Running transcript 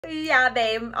Yeah,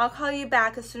 babe, I'll call you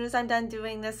back as soon as I'm done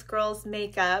doing this girl's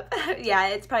makeup. Yeah,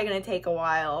 it's probably gonna take a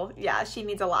while. Yeah, she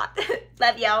needs a lot.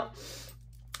 Love you.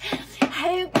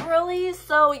 Hey, girlie,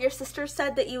 so your sister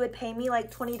said that you would pay me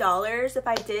like $20 if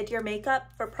I did your makeup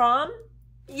for prom?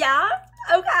 Yeah?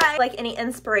 Okay. Like any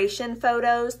inspiration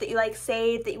photos that you like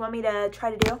saved that you want me to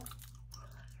try to do?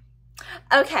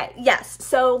 Okay, yes.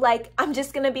 So like, I'm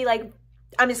just gonna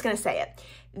say it.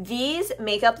 These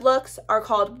makeup looks are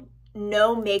called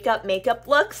no makeup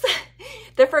looks.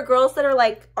 They're for girls that are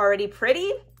like already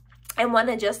pretty and want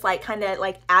to just like kind of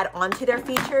like add on to their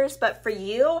features. But for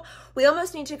you, we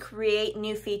almost need to create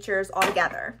new features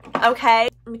altogether. Okay,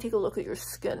 let me take a look at your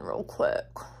skin real quick.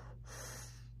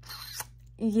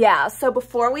 Yeah, so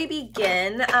before we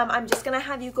begin, I'm just gonna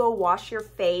have you go wash your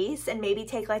face and maybe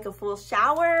take like a full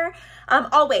shower.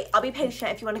 I'll wait, I'll be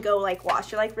patient if you want to go like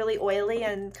wash. You're like really oily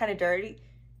and kind of dirty.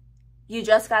 You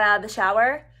just got out of the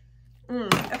shower?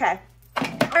 Okay.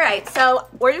 All right, so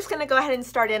we're just gonna go ahead and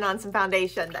start in on some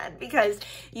foundation then, because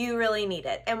you really need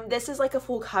it. And this is like a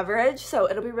full coverage, so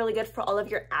it'll be really good for all of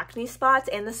your acne spots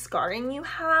and the scarring you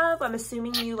have. I'm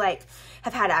assuming you like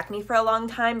have had acne for a long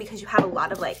time because you have a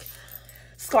lot of like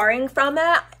scarring from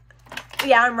it.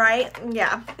 Yeah, I'm right.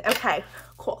 Yeah, okay,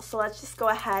 cool. So let's just go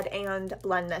ahead and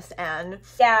blend this in.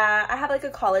 Yeah, I have like a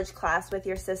college class with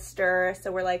your sister,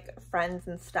 so we're like friends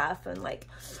and stuff, and like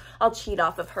I'll cheat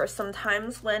off of her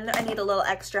sometimes when I need a little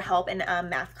extra help in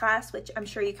math class, which I'm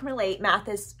sure you can relate. Math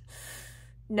is,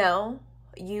 no,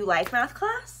 you like math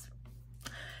class?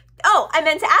 Oh, I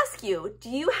meant to ask you,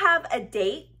 do you have a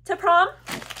date to prom?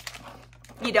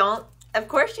 You don't? Of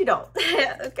course you don't.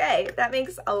 Okay, that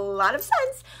makes a lot of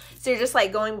sense. So you're just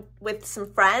like going with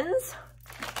some friends?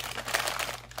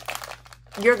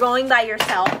 You're going by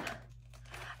yourself?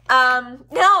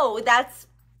 No, that's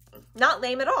not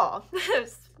lame at all.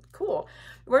 Cool.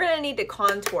 We're gonna need to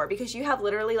contour because you have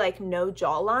literally like no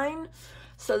jawline.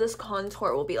 So this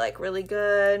contour will be like really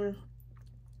good.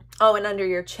 Oh, and under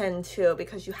your chin too,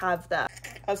 because you have the,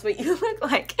 that's what you look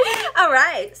like. All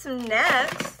right, so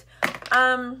next,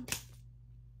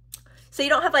 so you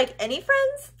don't have like any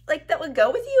friends like that would go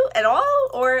with you at all?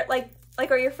 Or like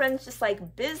are your friends just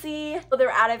like busy? Well, they're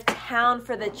out of town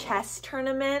for the chess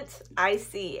tournament. I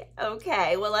see.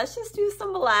 Okay, well, let's just do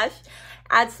some blush.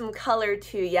 Add some color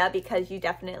to ya because you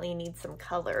definitely need some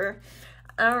color.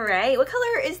 All right, what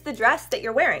color is the dress that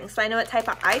you're wearing? So I know what type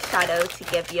of eyeshadow to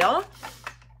give you.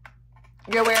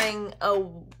 You're wearing a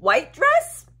white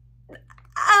dress?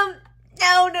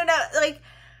 No, like,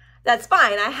 that's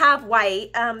fine. I have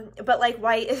white, but like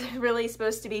white is really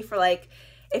supposed to be for like,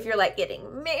 if you're like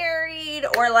getting married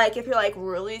or like if you're like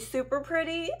really super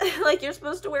pretty, like you're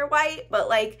supposed to wear white, but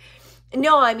like,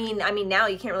 no, I mean now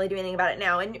you can't really do anything about it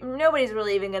now, and nobody's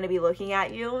really even going to be looking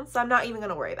at you, so I'm not even going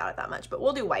to worry about it that much, but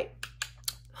we'll do white.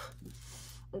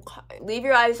 Okay, leave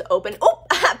your eyes open. Oh,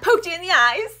 I poked you in the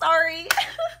eye, sorry.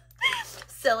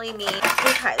 Silly me.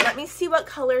 Okay, let me see what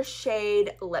color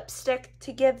shade lipstick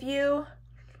to give you.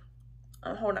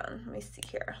 Hold on, let me see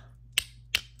here.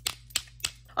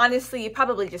 Honestly, you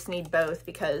probably just need both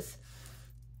because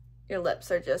your lips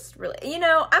are just really, you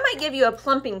know, I might give you a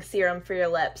plumping serum for your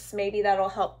lips. Maybe that'll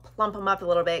help plump them up a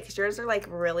little bit because yours are like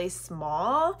really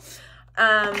small.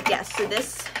 Yes, so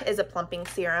this is a plumping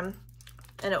serum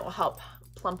and it will help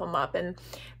plump them up. And,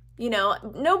 you know,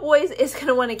 no boys is going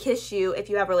to want to kiss you if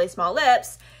you have really small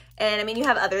lips. And I mean, you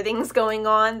have other things going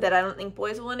on that I don't think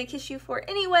boys will want to kiss you for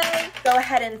anyway. Go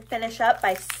ahead and finish up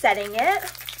by setting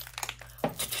it.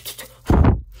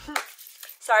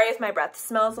 Sorry if my breath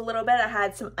smells a little bit. I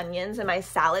had some onions in my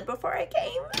salad before I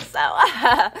came. So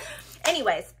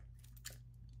anyways,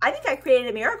 I think I created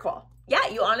a miracle. Yeah,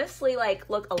 you honestly like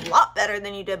look a lot better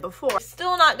than you did before.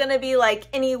 Still not gonna be like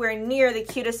anywhere near the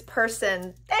cutest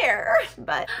person there,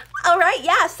 but all right,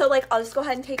 yeah. So like, I'll just go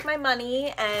ahead and take my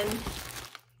money and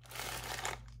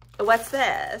what's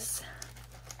this?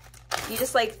 You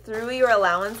just like threw your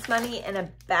allowance money in a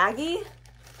baggie?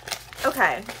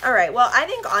 Okay, all right. Well, I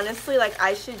think honestly, like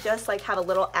I should just like have a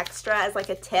little extra as like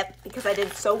a tip because I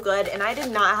did so good and I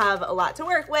did not have a lot to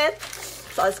work with.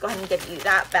 So let's go ahead and give you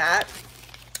that back.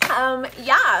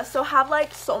 Yeah, so have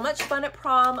like so much fun at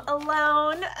prom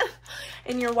alone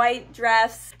in your white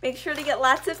dress. Make sure to get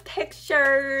lots of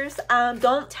pictures.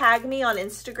 Don't tag me on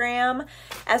Instagram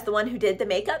as the one who did the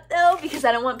makeup though, because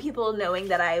I don't want people knowing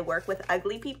that I work with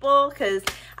ugly people, because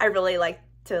I really like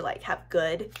to like have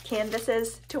good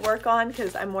canvases to work on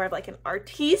because I'm more of like an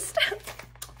artiste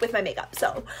with my makeup.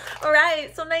 So all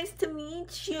right, so nice to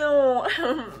meet you.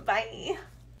 Bye.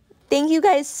 Thank you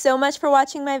guys so much for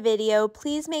watching my video.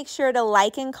 Please make sure to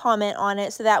like and comment on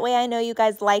it so that way I know you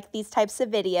guys like these types of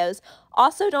videos.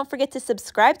 Also, don't forget to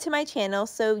subscribe to my channel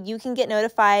so you can get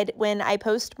notified when I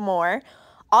post more.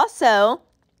 Also,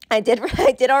 I did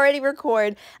already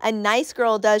record a Nice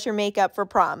Girl Does Your Makeup for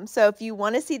Prom. So if you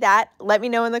want to see that, let me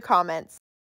know in the comments.